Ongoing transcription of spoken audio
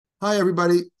Hi,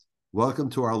 everybody. Welcome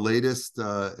to our latest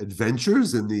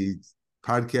adventures in the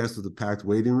podcast of the Packed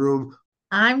Waiting Room.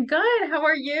 I'm good. How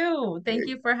are you? Thank Hey,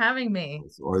 you for having me.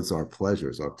 it's our pleasure.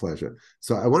 It's our pleasure.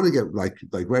 So I want to get like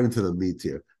right into the meat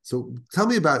here. So tell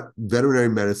me about veterinary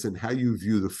medicine, how you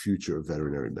view the future of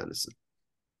veterinary medicine.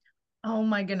 Oh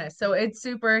my goodness. So it's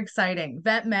super exciting.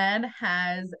 Vet Med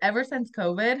has, ever since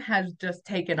COVID, has just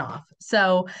taken off.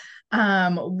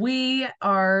 We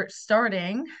are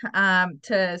starting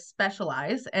to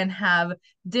specialize and have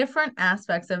different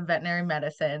aspects of veterinary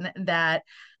medicine that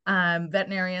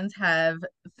veterinarians have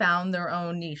found their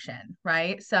own niche in,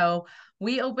 right? So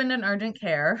we opened an urgent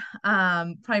care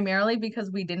primarily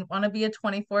because we didn't want to be a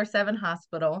 24/7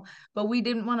 hospital, but we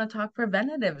didn't want to talk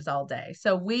preventatives all day.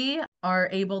 So we are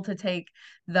able to take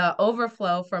the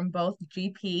overflow from both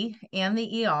GP and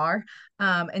the ER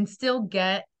and still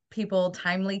get people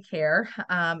timely care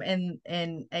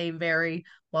in a very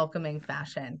welcoming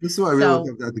fashion. This is why I really look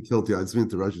So up Dr. Kilty. I just mean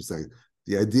to rush you saying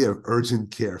the idea of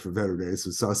urgent care for veterinarians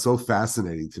was so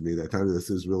fascinating to me that kind of this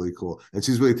is really cool. And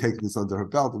she's really taken this under her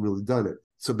belt and really done it.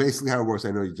 So basically how it works, I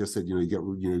know you just said, you're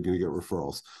going to get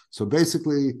referrals. So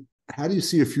basically, how do you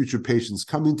see your future patients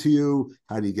coming to you?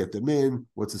 How do you get them in?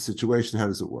 What's the situation? How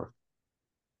does it work?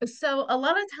 So a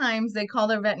lot of times they call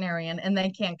their veterinarian and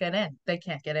they can't get in. They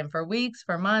can't get in for weeks,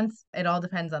 for months. It all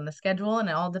depends on the schedule and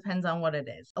it all depends on what it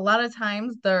is. A lot of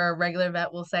times their regular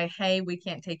vet will say, "Hey, we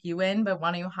can't take you in, but why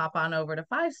don't you hop on over to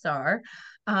Five Star?"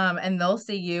 And they'll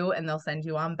see you and they'll send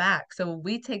you on back. So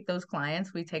we take those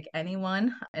clients, we take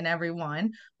anyone and everyone,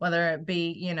 whether it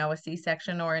be, a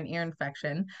C-section or an ear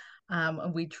infection.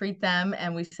 We treat them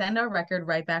and we send our record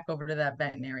right back over to that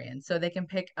veterinarian so they can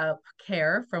pick up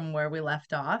care from where we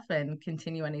left off and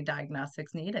continue any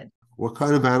diagnostics needed. What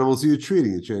kind of animals are you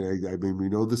treating? I mean, we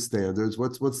know the standards.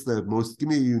 What's the most? Give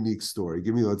me a unique story.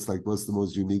 Give me what's the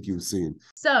most unique you've seen?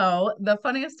 So the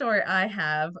funniest story I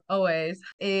have always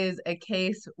is a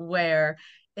case where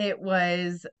it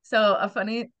was so a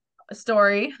funny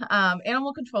story.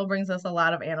 Animal control brings us a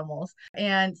lot of animals,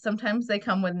 and sometimes they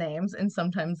come with names and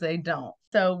sometimes they don't.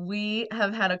 So we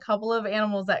have had a couple of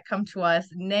animals that come to us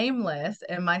nameless,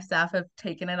 and my staff have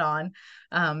taken it on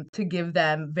to give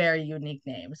them very unique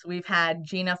names. We've had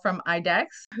Gina from IDEX,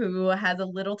 who has a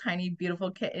little tiny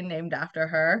beautiful kitten named after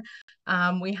her.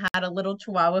 We had a little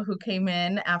chihuahua who came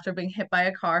in after being hit by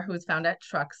a car who was found at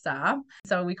truck stop.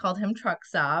 So we called him Truck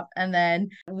Stop. And then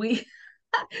we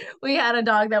we had a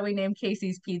dog that we named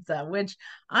Casey's Pizza, which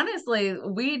honestly,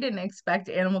 we didn't expect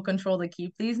animal control to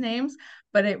keep these names,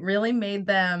 but it really made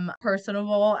them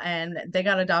personable and they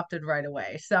got adopted right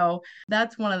away. So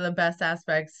that's one of the best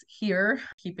aspects here,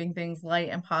 keeping things light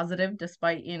and positive,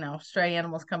 despite, stray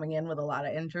animals coming in with a lot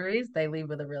of injuries. They leave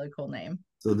with a really cool name.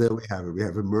 So there we have it. We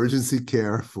have emergency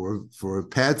care for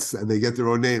pets, and they get their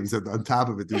own names on top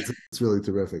of it. It's really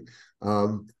terrific.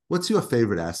 What's your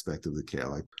favorite aspect of the care?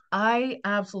 Like, I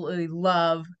absolutely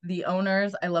love the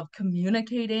owners. I love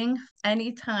communicating.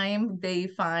 Anytime they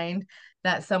find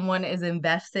that someone is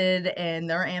invested in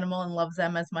their animal and loves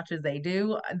them as much as they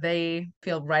do, they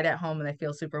feel right at home and they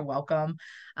feel super welcome.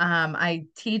 I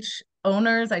teach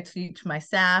owners, I teach my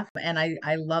staff, and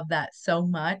I love that so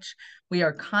much. We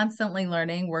are constantly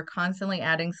learning, we're constantly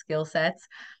adding skill sets.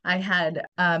 I had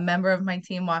a member of my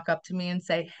team walk up to me and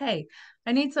say, "Hey,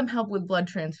 I need some help with blood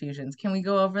transfusions. Can we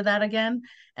go over that again?"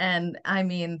 And I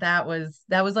mean, that was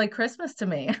like Christmas to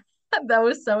me. That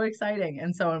was so exciting.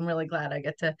 And so I'm really glad I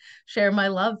get to share my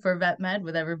love for vet med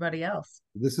with everybody else.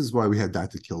 this is why we had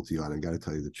Dr. Kilty on. I got to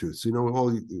tell you the truth. So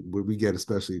what we get,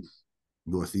 especially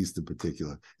Northeast in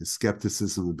particular, is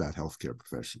skepticism about healthcare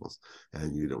professionals,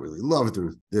 and you don't really love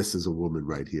it. This is a woman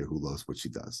right here who loves what she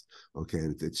does. Okay,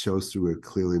 and it shows through her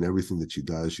clearly in everything that she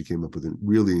does. She came up with a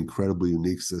really incredibly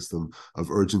unique system of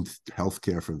urgent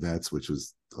healthcare for vets, which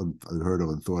was unheard of,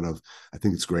 unthought of. I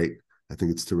think it's great. I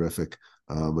think it's terrific.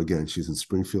 Again, she's in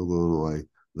Springfield, Illinois,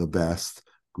 the best.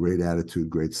 Great attitude,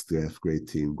 great staff, great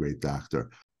team, great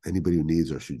doctor. Anybody who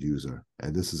needs her should use her.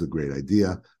 And this is a great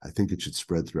idea. I think it should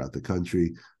spread throughout the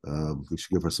country. We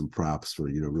should give her some props for,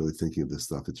 really thinking of this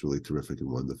stuff. It's really terrific and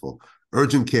wonderful.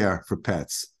 Urgent care for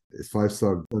pets. Five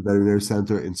Star Veterinary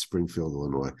Center in Springfield,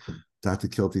 Illinois. Dr.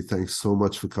 Kilty, thanks so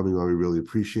much for coming on. We really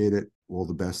appreciate it. All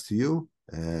the best to you.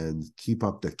 And keep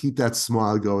that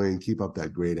smile going. Keep up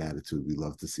that great attitude. We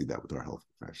love to see that with our health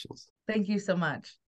professionals. Thank you so much.